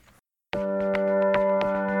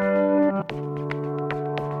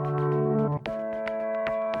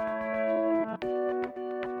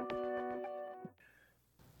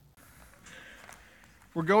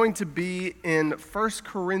We're going to be in 1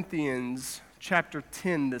 Corinthians chapter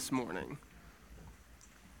 10 this morning.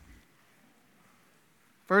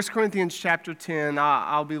 1 Corinthians chapter 10,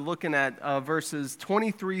 I'll be looking at verses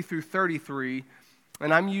 23 through 33,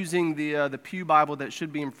 and I'm using the Pew Bible that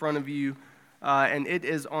should be in front of you, and it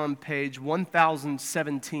is on page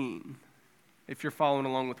 1017, if you're following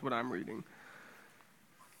along with what I'm reading.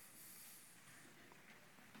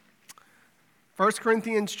 1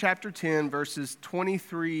 Corinthians chapter 10, verses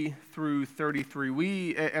 23 through 33.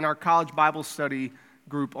 We, in our college Bible study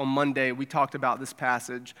group on Monday, we talked about this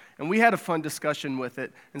passage, and we had a fun discussion with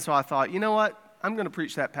it. And so I thought, you know what? I'm going to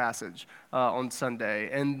preach that passage on Sunday.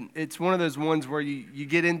 And it's one of those ones where you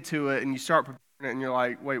get into it and you start preparing it, and you're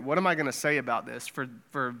like, wait, what am I going to say about this for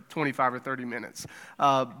 25 or 30 minutes?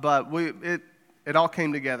 But it all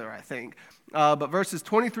came together, I think. But verses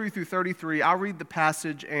 23 through 33, I'll read the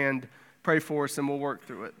passage and pray for us, and we'll work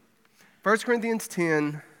through it. 1 Corinthians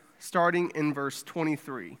 10, starting in verse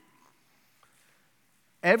 23.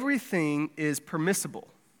 Everything is permissible,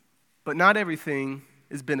 but not everything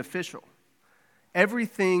is beneficial.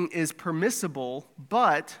 Everything is permissible,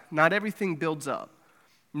 but not everything builds up.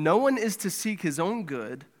 No one is to seek his own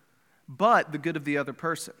good, but the good of the other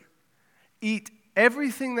person. Eat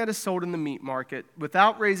everything that is sold in the meat market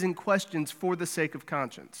without raising questions for the sake of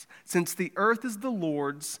conscience, since the earth is the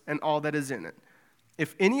Lord's and all that is in it.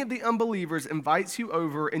 If any of the unbelievers invites you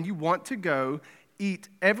over and you want to go, eat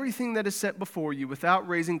everything that is set before you without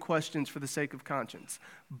raising questions for the sake of conscience.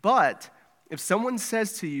 But if someone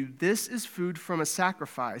says to you, "This is food from a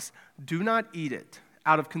sacrifice," do not eat it,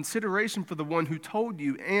 out of consideration for the one who told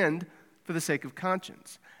you and for the sake of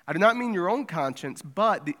conscience. I do not mean your own conscience,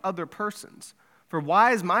 but the other person's. For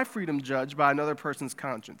why is my freedom judged by another person's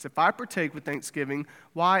conscience? If I partake with thanksgiving,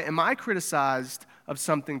 why am I criticized of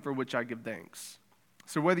something for which I give thanks?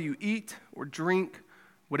 So whether you eat or drink,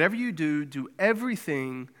 whatever you do, do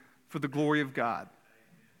everything for the glory of God.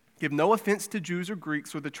 Give no offense to Jews or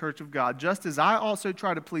Greeks or the church of God, just as I also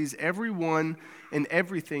try to please everyone in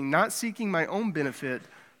everything, not seeking my own benefit,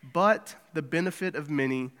 but the benefit of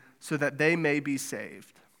many, so that they may be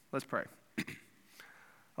saved. Let's pray.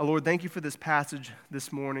 Oh, Lord, thank you for this passage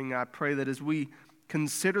this morning. I pray that as we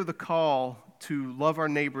consider the call to love our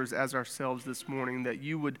neighbors as ourselves this morning, that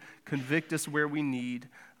you would convict us where we need.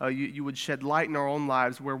 You would shed light in our own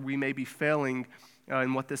lives where we may be failing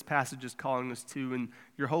in what this passage is calling us to. And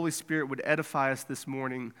your Holy Spirit would edify us this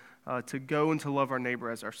morning to go and to love our neighbor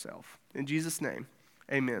as ourselves. In Jesus' name,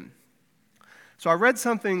 amen. So I read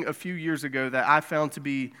something a few years ago that I found to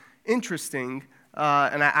be interesting.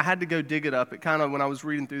 And I had to go dig it up. It kind of, when I was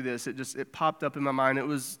reading through this, it popped up in my mind. It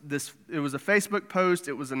was a Facebook post.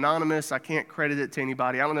 It was anonymous. I can't credit it to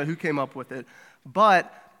anybody. I don't know who came up with it.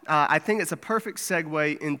 But I think it's a perfect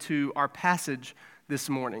segue into our passage this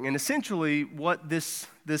morning. And essentially what this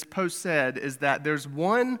post said is that there's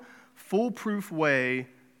one foolproof way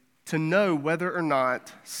to know whether or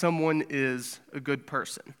not someone is a good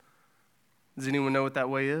person. Does anyone know what that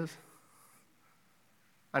way is?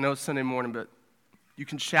 I know it's Sunday morning, but you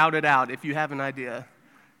can shout it out if you have an idea.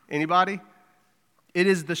 Anybody? It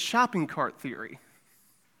is the shopping cart theory.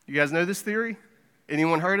 You guys know this theory?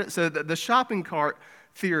 Anyone heard it? So the shopping cart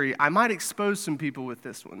theory, I might expose some people with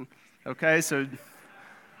this one. Okay, so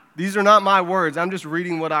these are not my words. I'm just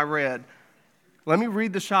reading what I read. Let me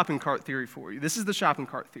read the shopping cart theory for you. This is the shopping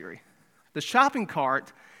cart theory. The shopping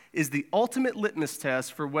cart is the ultimate litmus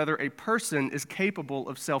test for whether a person is capable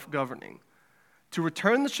of self-governing. To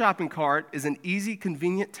return the shopping cart is an easy,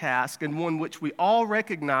 convenient task and one which we all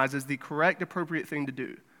recognize as the correct, appropriate thing to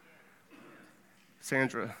do.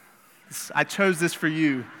 Sandra, I chose this for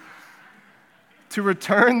you. To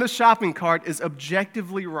return the shopping cart is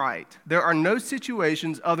objectively right. There are no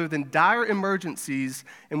situations other than dire emergencies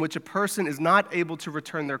in which a person is not able to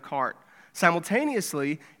return their cart.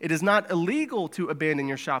 Simultaneously, it is not illegal to abandon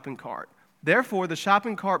your shopping cart. Therefore, the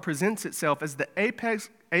shopping cart presents itself as the apex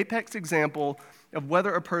example of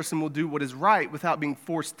whether a person will do what is right without being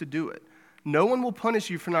forced to do it. No one will punish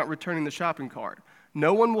you for not returning the shopping cart.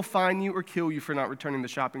 No one will fine you or kill you for not returning the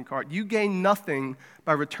shopping cart. You gain nothing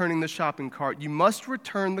by returning the shopping cart. You must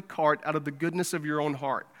return the cart out of the goodness of your own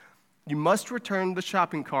heart. You must return the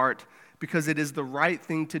shopping cart because it is the right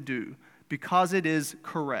thing to do, because it is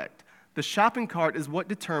correct. The shopping cart is what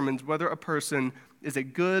determines whether a person is a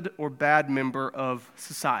good or bad member of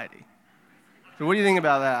society. So what do you think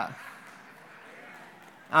about that?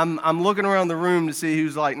 I'm looking around the room to see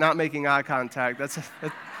who's like not making eye contact. That's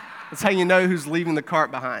how you know who's leaving the cart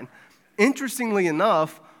behind. Interestingly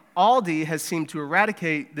enough, Aldi has seemed to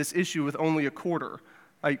eradicate this issue with only a quarter.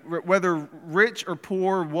 Like, whether rich or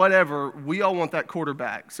poor, whatever, we all want that quarter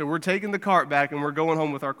back. So we're taking the cart back and we're going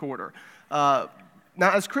home with our quarter. Now,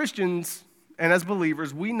 as Christians and as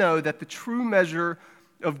believers, we know that the true measure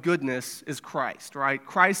of goodness is Christ, right?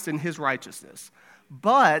 Christ and his righteousness.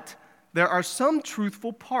 But there are some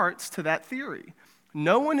truthful parts to that theory.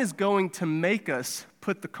 No one is going to make us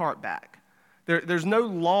put the cart back. There's no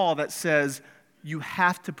law that says you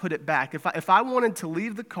have to put it back. If I wanted to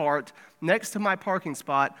leave the cart next to my parking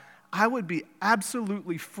spot, I would be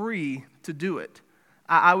absolutely free to do it.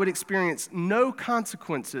 I would experience no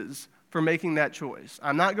consequences for making that choice.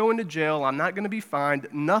 I'm not going to jail. I'm not going to be fined.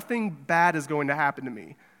 Nothing bad is going to happen to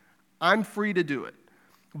me. I'm free to do it.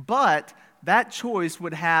 But that choice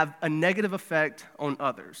would have a negative effect on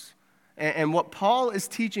others. And what Paul is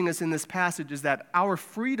teaching us in this passage is that our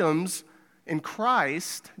freedoms in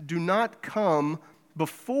Christ do not come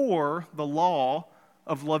before the law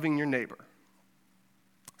of loving your neighbor.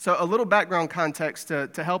 So a little background context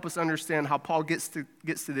to help us understand how Paul gets to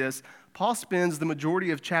this. Paul spends the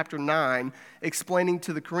majority of chapter 9 explaining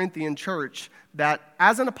to the Corinthian church that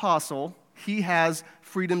as an apostle, he has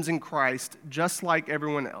freedoms in Christ just like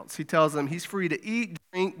everyone else. He tells them he's free to eat,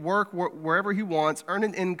 drink, work wherever he wants, earn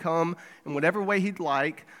an income in whatever way he'd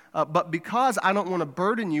like. But because I don't want to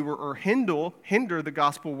burden you or hinder the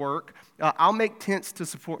gospel work, I'll make tents to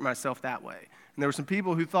support myself that way. And there were some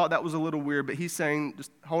people who thought that was a little weird, but he's saying,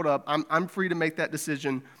 just hold up, I'm free to make that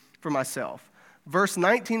decision for myself. Verse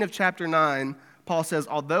 19 of chapter 9, Paul says,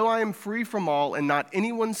 although I am free from all and not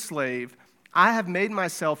anyone's slave, I have made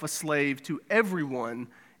myself a slave to everyone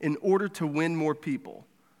in order to win more people.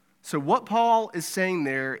 So what Paul is saying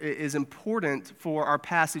there is important for our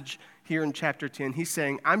passage here in chapter 10. He's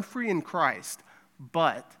saying, I'm free in Christ,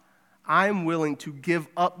 but I'm willing to give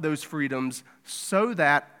up those freedoms so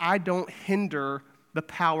that I don't hinder the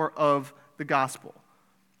power of the gospel.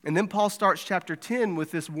 And then Paul starts chapter 10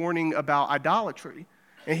 with this warning about idolatry.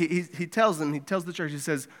 And he tells the church, he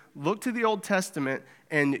says, look to the Old Testament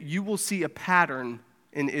and you will see a pattern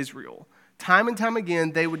in Israel. Time and time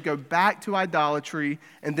again, they would go back to idolatry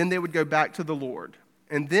and then they would go back to the Lord.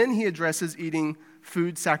 And then he addresses eating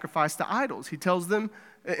food sacrificed to idols. He tells them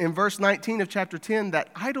in verse 19 of chapter 10 that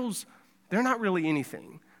idols, they're not really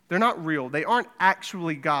anything. They're not real. They aren't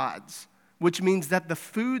actually gods, which means that the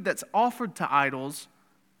food that's offered to idols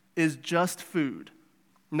is just food.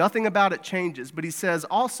 Nothing about it changes. But he says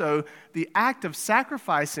also the act of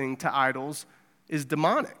sacrificing to idols is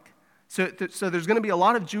demonic. So there's going to be a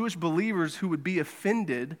lot of Jewish believers who would be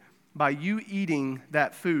offended by you eating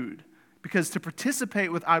that food. Because to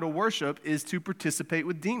participate with idol worship is to participate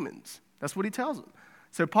with demons. That's what he tells them.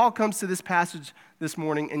 So Paul comes to this passage this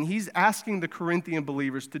morning, and he's asking the Corinthian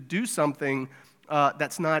believers to do something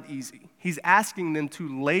that's not easy. He's asking them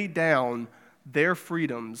to lay down their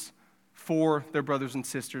freedoms for their brothers and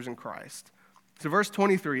sisters in Christ. So verse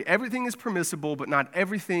 23, everything is permissible, but not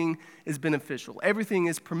everything is beneficial. Everything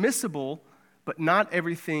is permissible, but not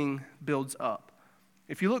everything builds up.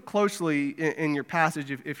 If you look closely in your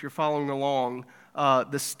passage, if you're following along,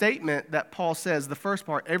 the statement that Paul says, the first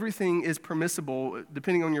part, everything is permissible,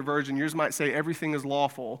 depending on your version, yours might say everything is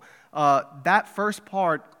lawful. That first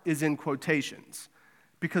part is in quotations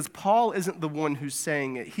because Paul isn't the one who's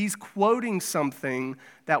saying it. He's quoting something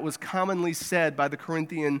that was commonly said by the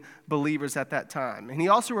Corinthian believers at that time. And he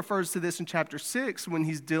also refers to this in chapter 6 when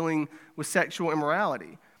he's dealing with sexual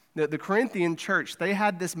immorality. The Corinthian church, they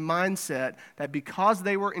had this mindset that because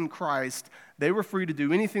they were in Christ, they were free to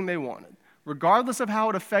do anything they wanted. Regardless of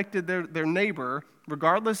how it affected their neighbor,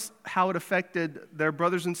 regardless how it affected their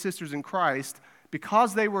brothers and sisters in Christ,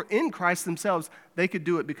 because they were in Christ themselves, they could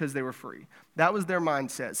do it because they were free. That was their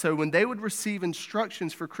mindset. So when they would receive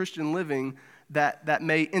instructions for Christian living that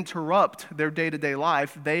may interrupt their day-to-day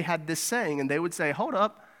life, they had this saying, and they would say, hold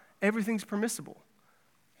up, everything's permissible.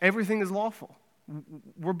 Everything is lawful.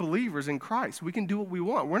 We're believers in Christ. We can do what we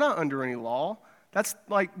want. We're not under any law. That's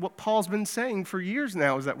like what Paul's been saying for years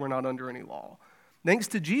now, is that we're not under any law. Thanks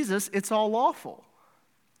to Jesus, it's all lawful.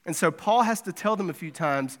 And so Paul has to tell them a few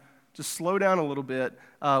times, just slow down a little bit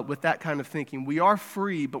with that kind of thinking. We are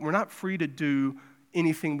free, but we're not free to do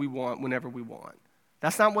anything we want whenever we want.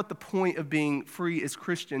 That's not what the point of being free as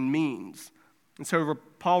Christian means. And so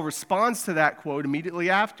Paul responds to that quote immediately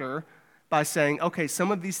after by saying, okay, some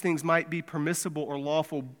of these things might be permissible or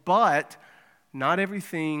lawful, but not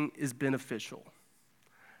everything is beneficial.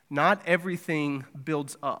 Not everything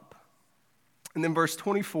builds up. And then verse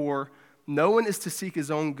 24, no one is to seek his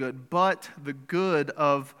own good, but the good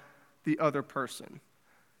of the other person.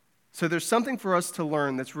 So there's something for us to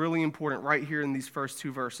learn that's really important right here in these first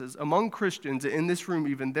two verses. Among Christians, in this room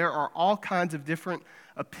even, there are all kinds of different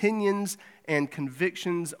opinions and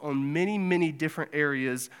convictions on many, many different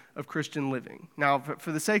areas of Christian living. Now,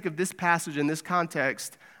 for the sake of this passage in this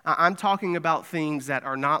context, I'm talking about things that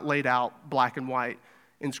are not laid out black and white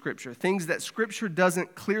in Scripture, things that Scripture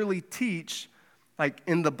doesn't clearly teach, like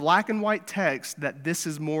in the black and white text, that this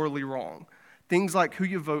is morally wrong. Things like who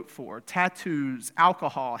you vote for, tattoos,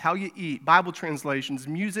 alcohol, how you eat, Bible translations,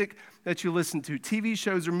 music that you listen to, TV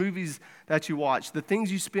shows or movies that you watch, the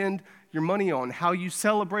things you spend your money on, how you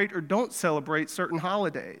celebrate or don't celebrate certain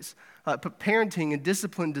holidays, parenting and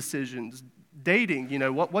discipline decisions, dating,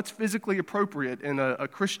 what's physically appropriate in a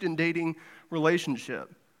Christian dating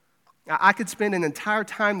relationship. I could spend an entire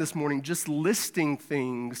time this morning just listing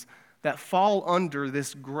things that fall under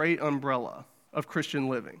this great umbrella of Christian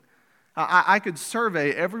living. I could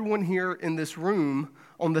survey everyone here in this room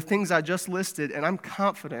on the things I just listed, and I'm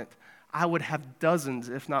confident I would have dozens,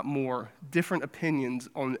 if not more, different opinions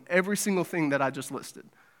on every single thing that I just listed.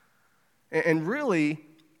 And really,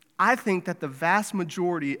 I think that the vast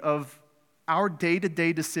majority of our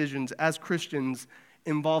day-to-day decisions as Christians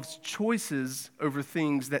involves choices over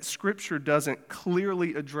things that Scripture doesn't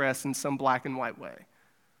clearly address in some black and white way.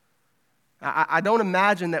 I don't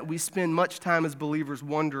imagine that we spend much time as believers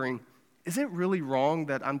wondering, is it really wrong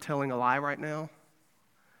that I'm telling a lie right now?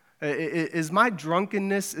 Is my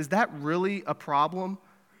drunkenness, is that really a problem?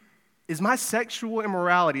 Is my sexual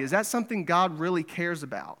immorality, is that something God really cares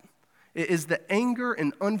about? Is the anger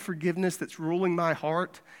and unforgiveness that's ruling my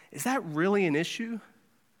heart, is that really an issue?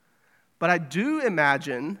 But I do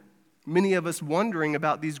imagine many of us wondering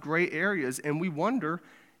about these gray areas, and we wonder,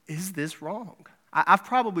 is this wrong? I've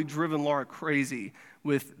probably driven Laura crazy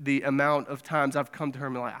with the amount of times I've come to her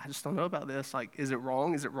and been like, I just don't know about this. Like, is it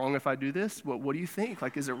wrong? Is it wrong if I do this? What do you think?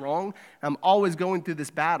 Like, is it wrong? I'm always going through this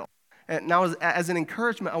battle. And now, as an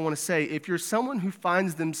encouragement, I want to say, if you're someone who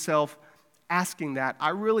finds themselves asking that, I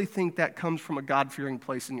really think that comes from a God-fearing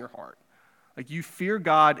place in your heart. Like, you fear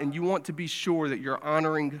God and you want to be sure that you're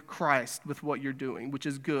honoring Christ with what you're doing, which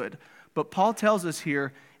is good. But Paul tells us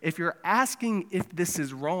here, if you're asking if this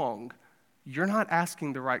is wrong, you're not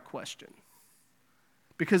asking the right question.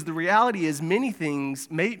 Because the reality is many things,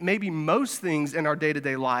 maybe most things in our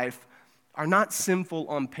day-to-day life are not sinful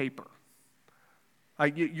on paper.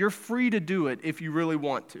 Like, you're free to do it if you really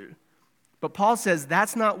want to. But Paul says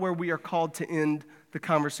that's not where we are called to end the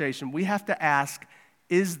conversation. We have to ask,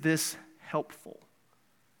 is this helpful?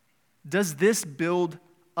 Does this build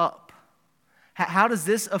up? How does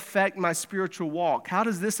this affect my spiritual walk? How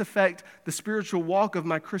does this affect the spiritual walk of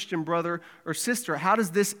my Christian brother or sister? How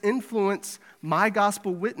does this influence my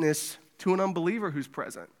gospel witness to an unbeliever who's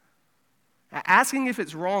present? Asking if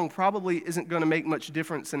it's wrong probably isn't going to make much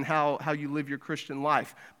difference in how you live your Christian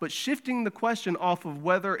life. But shifting the question off of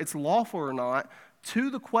whether it's lawful or not to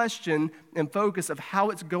the question and focus of how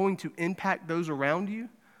it's going to impact those around you,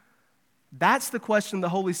 that's the question the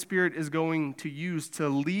Holy Spirit is going to use to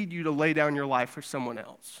lead you to lay down your life for someone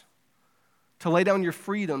else. To lay down your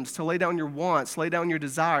freedoms, to lay down your wants, lay down your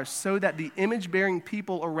desires, so that the image-bearing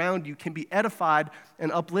people around you can be edified and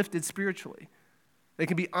uplifted spiritually. They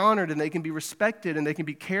can be honored and they can be respected and they can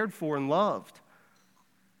be cared for and loved.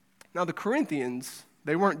 Now the Corinthians,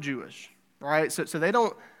 they weren't Jewish, right? So they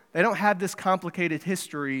don't have this complicated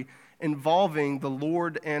history involving the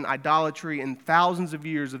Lord and idolatry and thousands of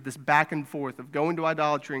years of this back and forth of going to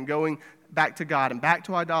idolatry and going back to God and back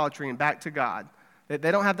to idolatry and back to God. They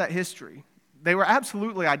don't have that history. They were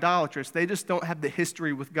absolutely idolatrous. They just don't have the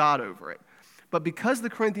history with God over it. But because the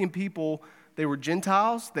Corinthian people, they were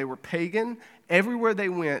Gentiles, they were pagan, everywhere they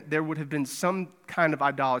went, there would have been some kind of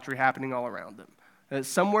idolatry happening all around them.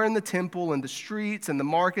 Somewhere in the temple and the streets and the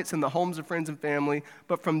markets and the homes of friends and family.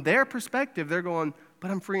 But from their perspective, they're going, but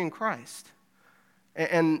I'm free in Christ.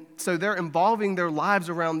 And so they're involving their lives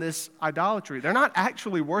around this idolatry. They're not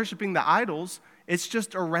actually worshiping the idols. It's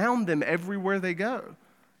just around them everywhere they go.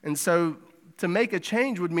 And so to make a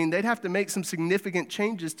change would mean they'd have to make some significant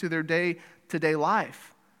changes to their day-to-day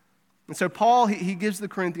life. And so Paul, he gives the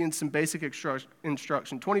Corinthians some basic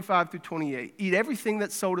instruction, 25 through 28. Eat everything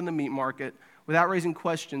that's sold in the meat market without raising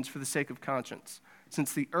questions for the sake of conscience,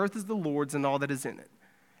 since the earth is the Lord's and all that is in it.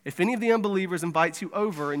 If any of the unbelievers invites you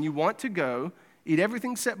over and you want to go, eat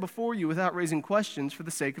everything set before you without raising questions for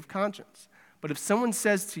the sake of conscience. But if someone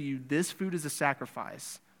says to you, this food is a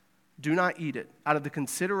sacrifice, do not eat it out of the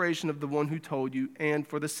consideration of the one who told you and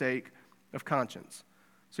for the sake of conscience.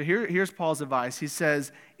 So here's Paul's advice. He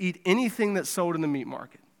says, eat anything that's sold in the meat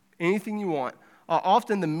market, anything you want.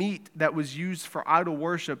 Often the meat that was used for idol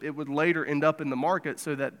worship, it would later end up in the market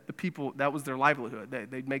so that the people, that was their livelihood.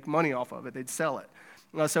 They'd make money off of it. They'd sell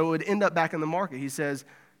it. So it would end up back in the market. He says,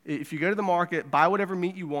 if you go to the market, buy whatever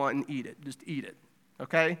meat you want and eat it. Just eat it,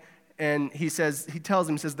 okay? And he tells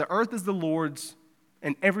him, the earth is the Lord's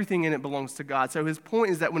and everything in it belongs to God. So his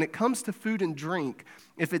point is that when it comes to food and drink,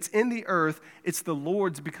 if it's in the earth, it's the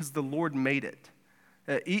Lord's because the Lord made it.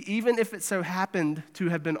 Even if it so happened to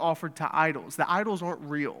have been offered to idols, the idols aren't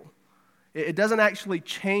real. It doesn't actually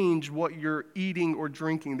change what you're eating or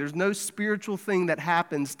drinking. There's no spiritual thing that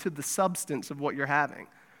happens to the substance of what you're having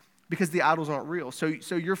because the idols aren't real.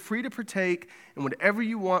 So you're free to partake in whatever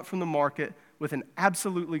you want from the market with an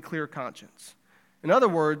absolutely clear conscience. In other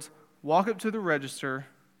words, walk up to the register,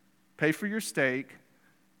 pay for your steak,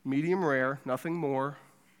 medium rare, nothing more.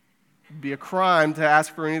 It'd be a crime to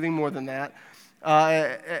ask for anything more than that.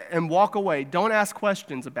 And walk away. Don't ask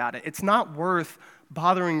questions about it. It's not worth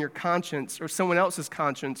bothering your conscience or someone else's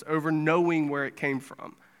conscience over knowing where it came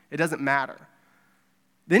from. It doesn't matter.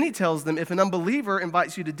 Then he tells them, if an unbeliever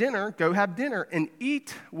invites you to dinner, go have dinner and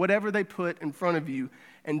eat whatever they put in front of you,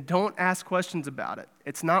 and don't ask questions about it.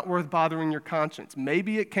 It's not worth bothering your conscience.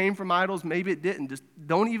 Maybe it came from idols, maybe it didn't. Just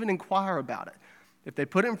don't even inquire about it. If they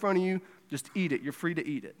put it in front of you, just eat it. You're free to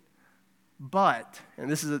eat it. But, and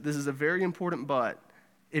this is a very important but,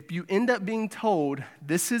 if you end up being told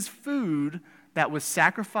this is food that was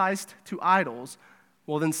sacrificed to idols,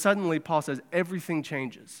 well then suddenly Paul says everything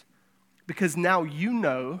changes. Because now you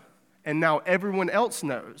know, and now everyone else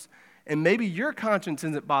knows. And maybe your conscience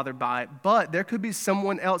isn't bothered by it, but there could be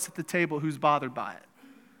someone else at the table who's bothered by it.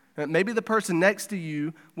 And maybe the person next to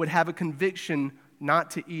you would have a conviction not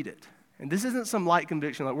to eat it. And this isn't some light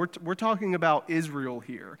conviction. Like we're talking about Israel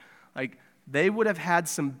here. Like, they would have had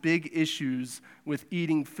some big issues with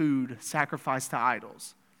eating food sacrificed to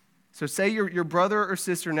idols. So say your brother or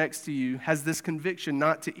sister next to you has this conviction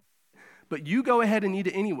not to eat it, but you go ahead and eat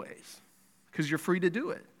it anyways because you're free to do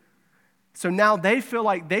it. So now they feel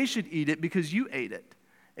like they should eat it because you ate it,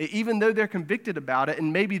 even though they're convicted about it,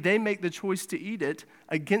 and maybe they make the choice to eat it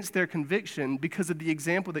against their conviction because of the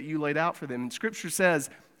example that you laid out for them. And Scripture says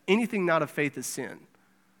anything not of faith is sin.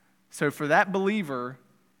 So for that believer,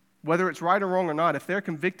 whether it's right or wrong or not, if they're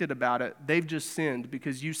convicted about it, they've just sinned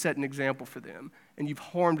because you set an example for them and you've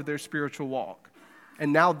harmed their spiritual walk.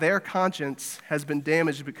 And now their conscience has been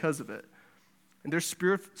damaged because of it. And there's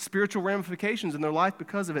spiritual ramifications in their life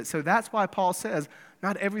because of it. So that's why Paul says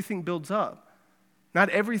not everything builds up. Not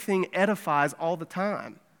everything edifies all the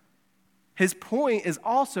time. His point is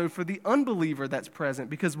also for the unbeliever that's present,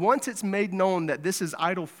 because once it's made known that this is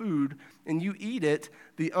idol food and you eat it,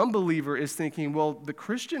 the unbeliever is thinking, well, the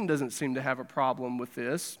Christian doesn't seem to have a problem with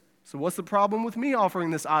this, so what's the problem with me offering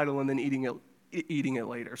this idol and then eating it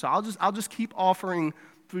later? So I'll just keep offering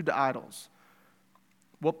food to idols.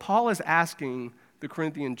 What Paul is asking the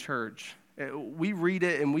Corinthian church, we read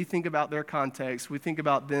it and we think about their context, we think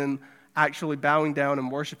about them actually bowing down and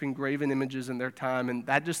worshiping graven images in their time, and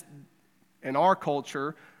that just, in our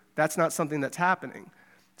culture, that's not something that's happening.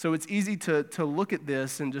 So it's easy to look at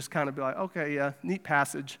this and just kind of be like, okay, yeah, neat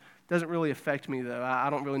passage. Doesn't really affect me, though. I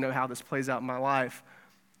don't really know how this plays out in my life.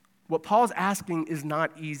 What Paul's asking is not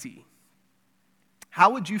easy. How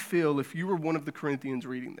would you feel if you were one of the Corinthians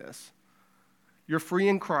reading this? You're free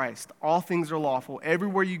in Christ. All things are lawful.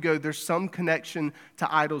 Everywhere you go, there's some connection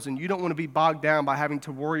to idols, and you don't want to be bogged down by having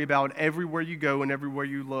to worry about everywhere you go and everywhere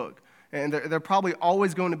you look. And they're probably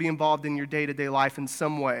always going to be involved in your day-to-day life in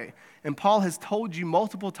some way. And Paul has told you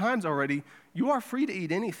multiple times already, you are free to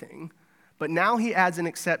eat anything. But now he adds an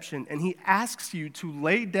exception, and he asks you to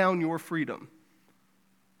lay down your freedom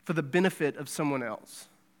for the benefit of someone else.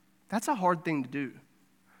 That's a hard thing to do.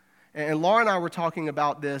 And Laura and I were talking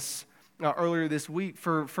about this earlier this week.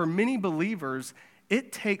 For many believers,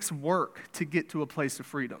 it takes work to get to a place of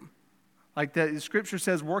freedom. Like the Scripture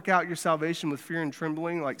says, work out your salvation with fear and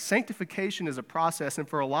trembling. Like sanctification is a process, and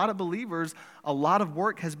for a lot of believers, a lot of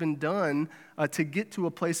work has been done to get to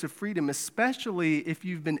a place of freedom, especially if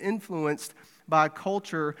you've been influenced by a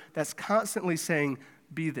culture that's constantly saying,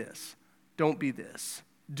 be this, don't be this,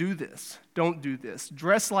 do this, don't do this,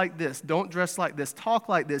 dress like this, don't dress like this, talk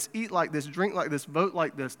like this, eat like this, drink like this, vote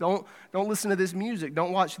like this, don't listen to this music,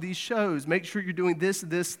 don't watch these shows, make sure you're doing this, and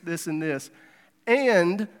this,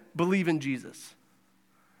 and believe in Jesus.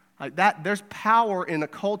 Like that, there's power in a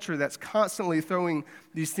culture that's constantly throwing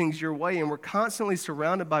these things your way, and we're constantly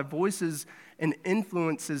surrounded by voices and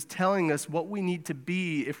influences telling us what we need to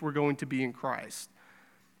be if we're going to be in Christ.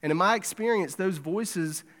 And in my experience, those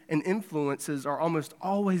voices and influences are almost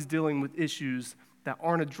always dealing with issues that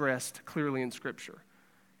aren't addressed clearly in Scripture.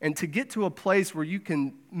 And to get to a place where you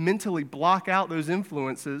can mentally block out those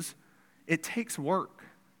influences, it takes work.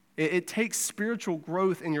 It takes spiritual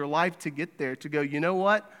growth in your life to get there, to go, you know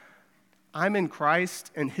what? I'm in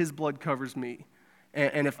Christ and his blood covers me.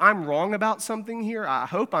 And if I'm wrong about something here, I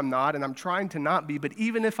hope I'm not, and I'm trying to not be, but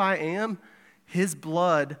even if I am, his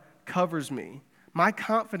blood covers me. My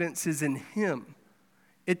confidence is in him.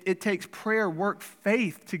 It takes prayer, work,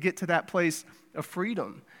 faith to get to that place of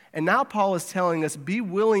freedom. And now Paul is telling us, be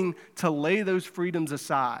willing to lay those freedoms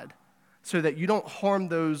aside so that you don't harm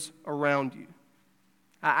those around you.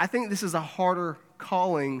 I think this is a harder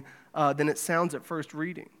calling than it sounds at first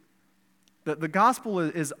reading. The gospel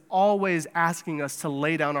is always asking us to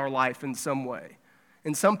lay down our life in some way.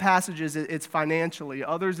 In some passages, it's financially.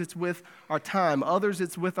 Others, it's with our time. Others,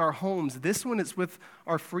 it's with our homes. This one, it's with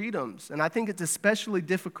our freedoms. And I think it's especially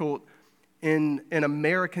difficult in an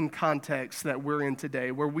American context that we're in today,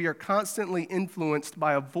 where we are constantly influenced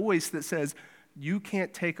by a voice that says, you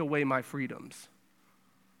can't take away my freedoms.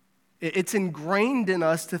 It's ingrained in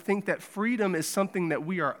us to think that freedom is something that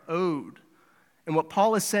we are owed. And what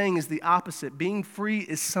Paul is saying is the opposite. Being free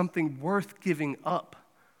is something worth giving up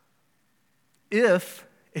if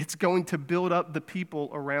it's going to build up the people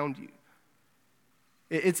around you.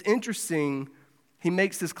 It's interesting, he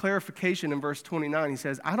makes this clarification in verse 29. He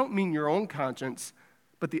says, I don't mean your own conscience,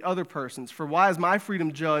 but the other person's. For why is my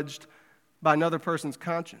freedom judged by another person's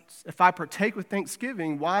conscience? If I partake with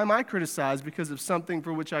thanksgiving, why am I criticized because of something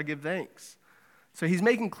for which I give thanks? So he's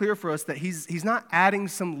making clear for us that he's not adding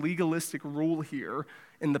some legalistic rule here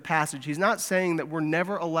in the passage. He's not saying that we're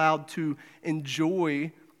never allowed to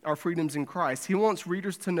enjoy our freedoms in Christ. He wants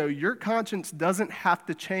readers to know your conscience doesn't have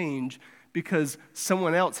to change because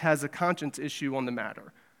someone else has a conscience issue on the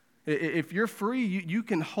matter. If you're free, you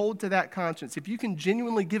can hold to that conscience. If you can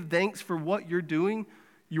genuinely give thanks for what you're doing,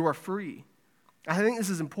 you are free. I think this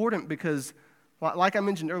is important because, like I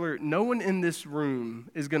mentioned earlier, no one in this room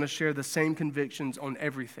is going to share the same convictions on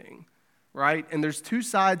everything, right? And there's two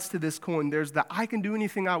sides to this coin. There's the I can do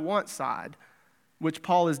anything I want side, which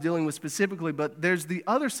Paul is dealing with specifically, but there's the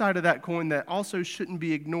other side of that coin that also shouldn't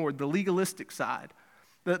be ignored, the legalistic side.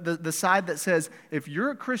 The side that says, if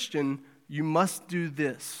you're a Christian, you must do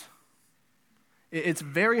this. It's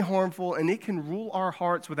very harmful, and it can rule our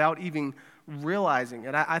hearts without even realizing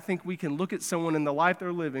it. I think we can look at someone in the life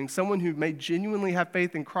they're living, someone who may genuinely have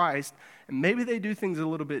faith in Christ, and maybe they do things a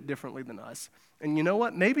little bit differently than us. And you know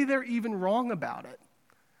what? Maybe they're even wrong about it.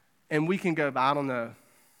 And we can go, I don't know.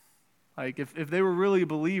 Like, if they were really a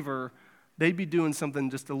believer, they'd be doing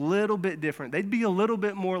something just a little bit different. They'd be a little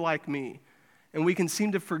bit more like me. And we can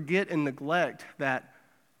seem to forget and neglect that,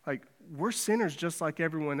 like, we're sinners just like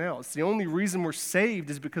everyone else. The only reason we're saved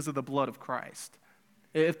is because of the blood of Christ.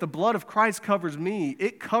 If the blood of Christ covers me,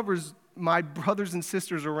 it covers my brothers and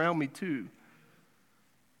sisters around me too.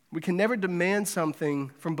 We can never demand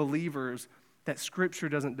something from believers that Scripture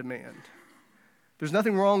doesn't demand. There's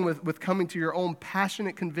nothing wrong with coming to your own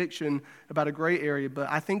passionate conviction about a gray area, but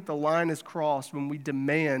I think the line is crossed when we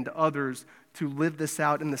demand others to live this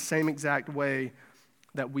out in the same exact way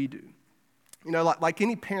that we do. You know, like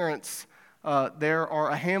any parents, there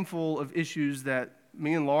are a handful of issues that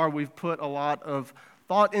me and Laura, we've put a lot of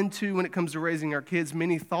thought into when it comes to raising our kids.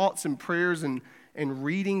 Many thoughts and prayers and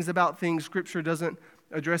readings about things Scripture doesn't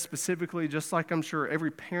address specifically, just like I'm sure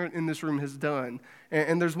every parent in this room has done.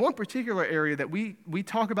 And there's one particular area that we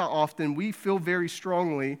talk about often. We feel very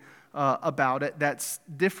strongly about it that's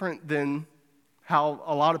different than how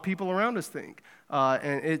a lot of people around us think.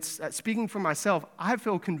 And it's speaking for myself, I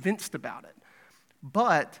feel convinced about it.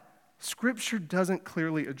 But Scripture doesn't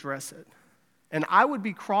clearly address it. And I would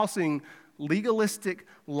be crossing legalistic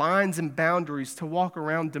lines and boundaries to walk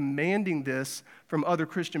around demanding this from other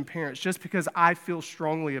Christian parents just because I feel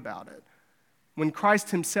strongly about it, when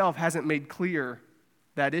Christ himself hasn't made clear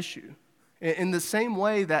that issue. In the same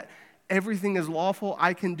way that everything is lawful,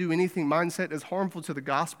 I can do anything mindset is harmful to the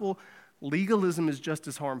gospel, legalism is just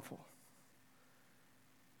as harmful.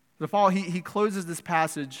 Paul, he closes this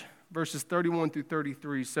passage, verses 31 through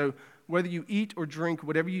 33. So whether you eat or drink,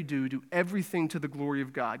 whatever you do, do everything to the glory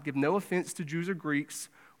of God. Give no offense to Jews or Greeks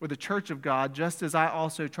or the church of God, just as I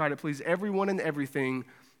also try to please everyone in everything,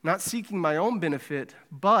 not seeking my own benefit,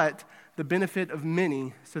 but the benefit of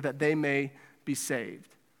many, so that they may be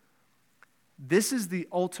saved. This is the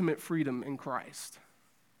ultimate freedom in Christ.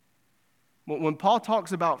 When Paul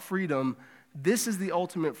talks about freedom, this is the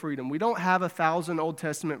ultimate freedom. We don't have 1,000 Old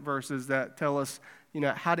Testament verses that tell us,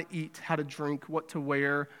 how to eat, how to drink, what to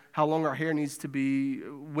wear, how long our hair needs to be,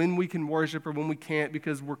 when we can worship or when we can't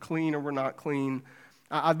because we're clean or we're not clean.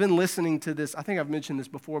 I've been listening to this. I think I've mentioned this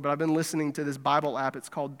before, but I've been listening to this Bible app. It's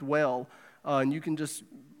called Dwell, and you can just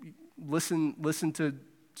listen to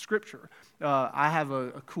Scripture. I have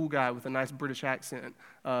a cool guy with a nice British accent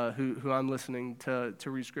who I'm listening to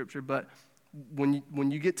read Scripture. But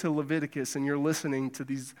when you get to Leviticus and you're listening to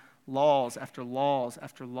these laws after laws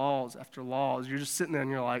after laws after laws, you're just sitting there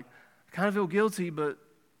and you're like, I kind of feel guilty, but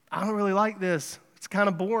I don't really like this. It's kind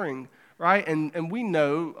of boring, right? And we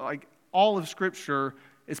know, like, all of Scripture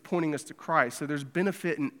is pointing us to Christ. So there's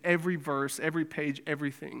benefit in every verse, every page,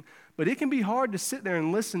 everything. But it can be hard to sit there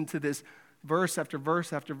and listen to this verse after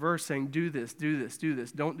verse after verse saying, do this, do this, do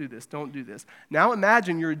this, don't do this, don't do this. Now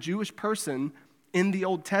imagine you're a Jewish person in the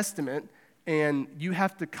Old Testament and you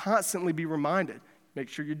have to constantly be reminded, make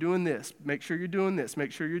sure you're doing this, make sure you're doing this,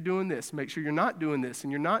 make sure you're doing this, make sure you're not doing this,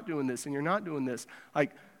 and you're not doing this, and you're not doing this.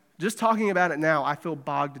 Like, just talking about it now, I feel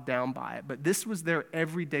bogged down by it. But this was their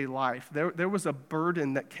everyday life. There was a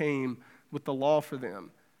burden that came with the law for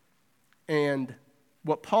them. And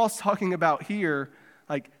what Paul's talking about here,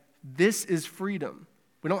 like, this is freedom.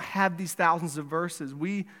 We don't have these thousands of verses.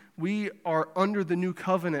 We are under the new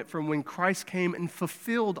covenant from when Christ came and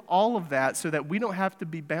fulfilled all of that so that we don't have to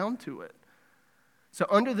be bound to it. So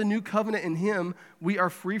under the new covenant in him, we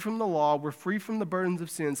are free from the law. We're free from the burdens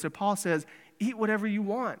of sin. So Paul says, eat whatever you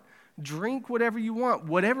want. Drink whatever you want.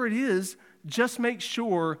 Whatever it is, just make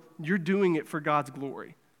sure you're doing it for God's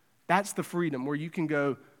glory. That's the freedom where you can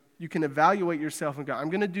go, you can evaluate yourself and go, I'm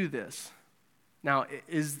going to do this. Now,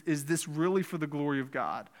 is this really for the glory of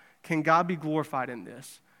God? Can God be glorified in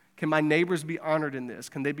this? Can my neighbors be honored in this?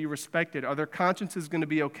 Can they be respected? Are their consciences going to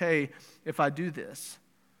be okay if I do this?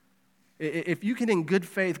 If you can, in good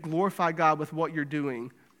faith, glorify God with what you're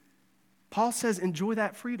doing, Paul says, enjoy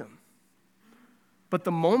that freedom. But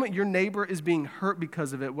the moment your neighbor is being hurt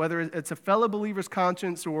because of it, whether it's a fellow believer's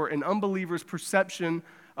conscience or an unbeliever's perception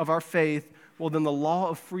of our faith, well, then the law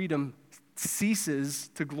of freedom ceases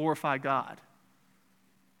to glorify God.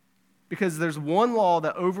 Because there's one law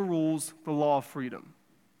that overrules the law of freedom,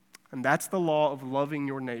 and that's the law of loving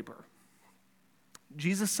your neighbor.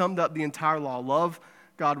 Jesus summed up the entire law. Love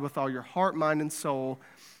God with all your heart, mind, and soul,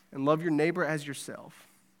 and love your neighbor as yourself.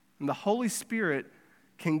 And the Holy Spirit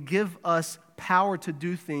can give us power to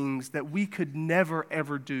do things that we could never,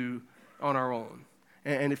 ever do on our own.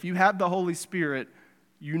 And if you have the Holy Spirit,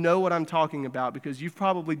 you know what I'm talking about because you've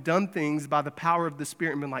probably done things by the power of the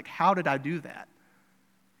Spirit and been like, how did I do that?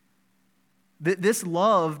 This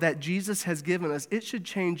love that Jesus has given us, it should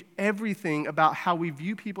change everything about how we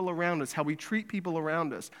view people around us, how we treat people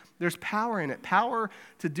around us. There's power in it, power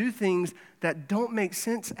to do things that don't make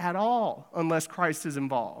sense at all unless Christ is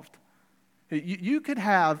involved. You could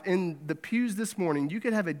have, in the pews this morning, you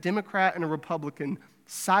could have a Democrat and a Republican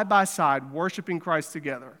side by side worshiping Christ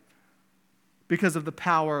together because of the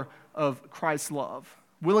power of Christ's love,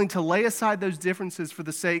 willing to lay aside those differences for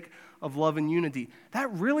the sake of love and unity.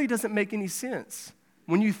 That really doesn't make any sense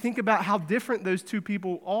when you think about how different those two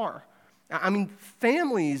people are. I mean,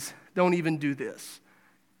 families don't even do this.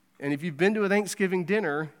 And if you've been to a Thanksgiving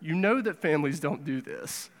dinner, you know that families don't do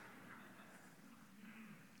this.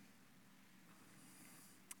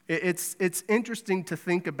 It's interesting to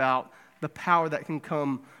think about the power that can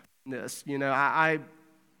come from this. You know, I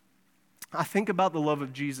think about the love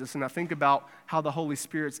of Jesus, and I think about how the Holy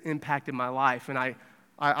Spirit's impacted my life. And I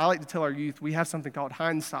like to tell our youth, we have something called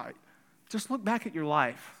hindsight. Just look back at your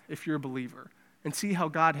life if you're a believer and see how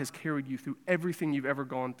God has carried you through everything you've ever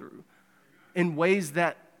gone through in ways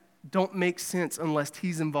that don't make sense unless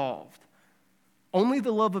he's involved. Only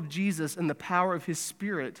the love of Jesus and the power of his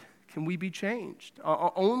Spirit can we be changed.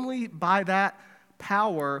 Only by that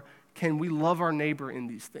power can we love our neighbor in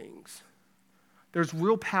these things. There's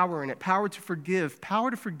real power in it, power to forgive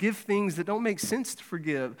things that don't make sense to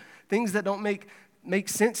forgive, things that don't make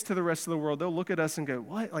sense to the rest of the world. They'll look at us and go,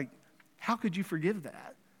 what? Like, how could you forgive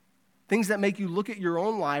that? Things that make you look at your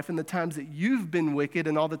own life and the times that you've been wicked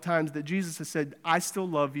and all the times that Jesus has said, I still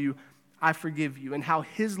love you, I forgive you, and how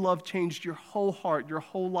his love changed your whole heart, your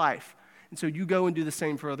whole life. And so you go and do the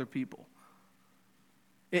same for other people.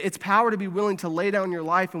 It's power to be willing to lay down your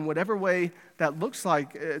life in whatever way that looks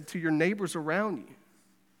like to your neighbors around you.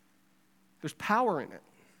 There's power in it.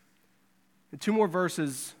 And 2 more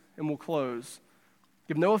verses and we'll close.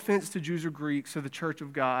 Give no offense to Jews or Greeks or the church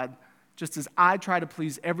of God, just as I try to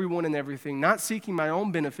please everyone and everything, not seeking my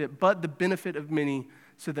own benefit, but the benefit of many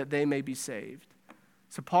so that they may be saved.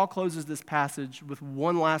 So Paul closes this passage with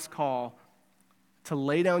one last call to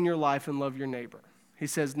lay down your life and love your neighbor. He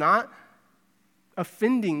says, not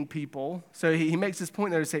offending people. So he makes this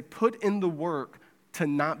point there to say, put in the work to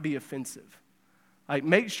not be offensive. Like,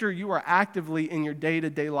 make sure you are actively in your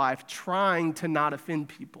day-to-day life trying to not offend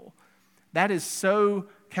people. That is so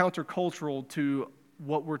countercultural to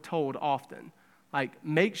what we're told often. Like,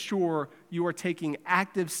 make sure you are taking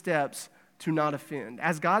active steps to not offend.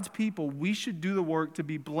 As God's people, we should do the work to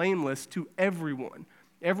be blameless to everyone.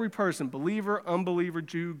 Every person, believer, unbeliever,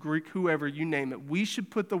 Jew, Greek, whoever, you name it. We should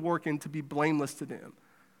put the work in to be blameless to them.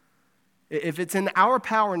 If it's in our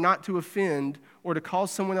power not to offend or to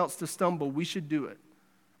cause someone else to stumble, we should do it.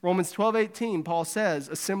 Romans 12:18, Paul says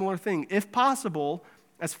a similar thing. If possible,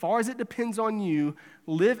 as far as it depends on you,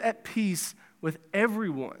 live at peace with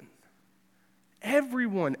everyone.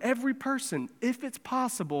 Everyone, every person, if it's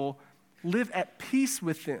possible, live at peace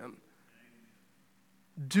with them.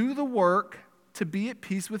 Do the work to be at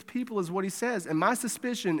peace with people is what he says. And my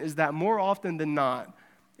suspicion is that more often than not,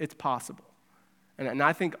 it's possible. And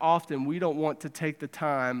I think often we don't want to take the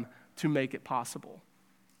time to make it possible.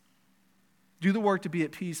 Do the work to be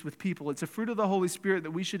at peace with people. It's a fruit of the Holy Spirit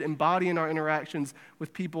that we should embody in our interactions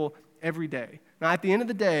with people every day. Now, at the end of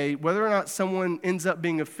the day, whether or not someone ends up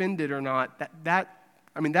being offended or not, that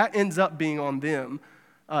ends up being on them.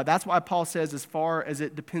 That's why Paul says, as far as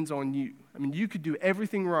it depends on you. I mean, you could do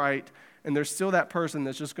everything right, and there's still that person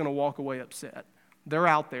that's just going to walk away upset. They're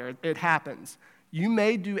out there. It happens. You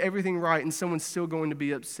may do everything right, and someone's still going to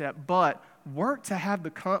be upset, but work to have the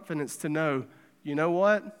confidence to know, you know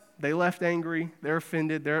what? They left angry, they're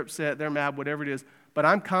offended, they're upset, they're mad, whatever it is, but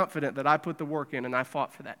I'm confident that I put the work in and I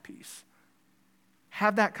fought for that peace.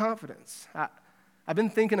 Have that confidence. I've been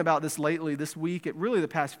thinking about this lately, this week, really the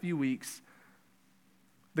past few weeks.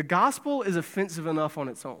 The gospel is offensive enough on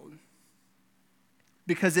its own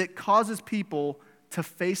because it causes people to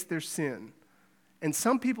face their sin, and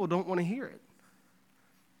some people don't want to hear it.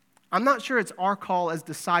 I'm not sure it's our call as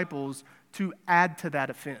disciples to add to that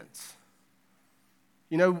offense.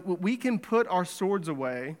 You know, we can put our swords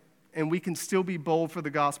away and we can still be bold for the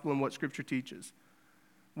gospel and what Scripture teaches.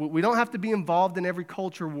 We don't have to be involved in every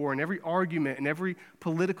culture war and every argument and every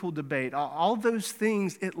political debate. All those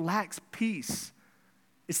things, it lacks peace.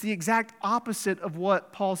 It's the exact opposite of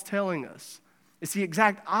what Paul's telling us. It's the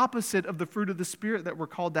exact opposite of the fruit of the Spirit that we're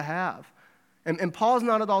called to have. And Paul's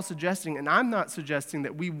not at all suggesting, and I'm not suggesting,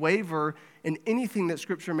 that we waver in anything that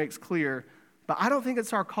Scripture makes clear, but I don't think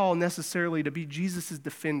it's our call necessarily to be Jesus'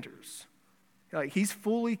 defenders. Like, he's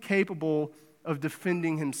fully capable of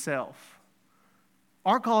defending himself.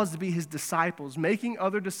 Our call is to be his disciples, making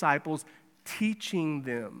other disciples, teaching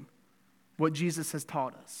them what Jesus has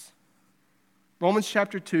taught us. Romans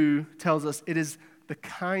chapter 2 tells us it is the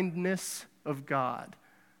kindness of God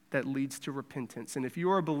that leads to repentance. And if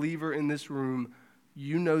you are a believer in this room,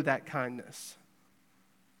 you know that kindness.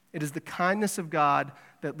 It is the kindness of God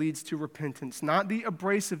that leads to repentance, not the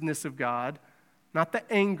abrasiveness of God, not the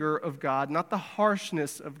anger of God, not the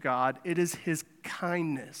harshness of God. It is his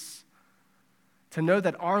kindness. To know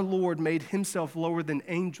that our Lord made himself lower than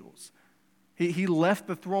angels. He left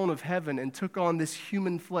the throne of heaven and took on this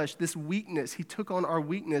human flesh, this weakness. He took on our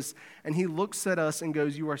weakness, and he looks at us and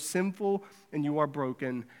goes, you are sinful and you are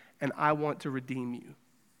broken, and I want to redeem you.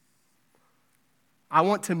 I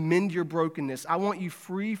want to mend your brokenness. I want you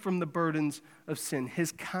free from the burdens of sin.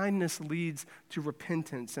 His kindness leads to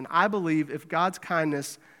repentance. And I believe if God's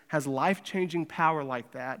kindness has life-changing power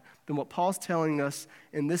like that, then what Paul's telling us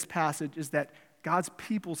in this passage is that God's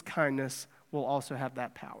people's kindness will also have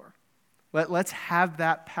that power. Let's have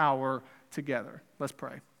that power together. Let's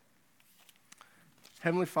pray.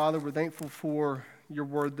 Heavenly Father, we're thankful for your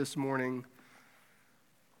word this morning.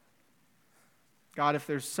 God, if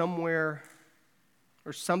there's somewhere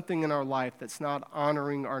or something in our life that's not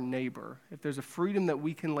honoring our neighbor, if there's a freedom that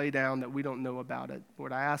we can lay down that we don't know about it,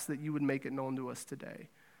 Lord, I ask that you would make it known to us today.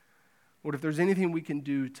 Lord, if there's anything we can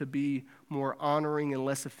do to be more honoring and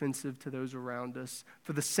less offensive to those around us,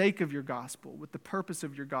 for the sake of your gospel, with the purpose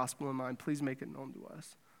of your gospel in mind, please make it known to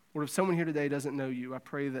us. Lord, if someone here today doesn't know you, I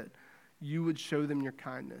pray that you would show them your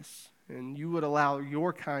kindness, and you would allow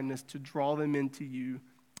your kindness to draw them into you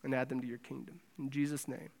and add them to your kingdom. In Jesus'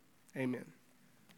 name, amen.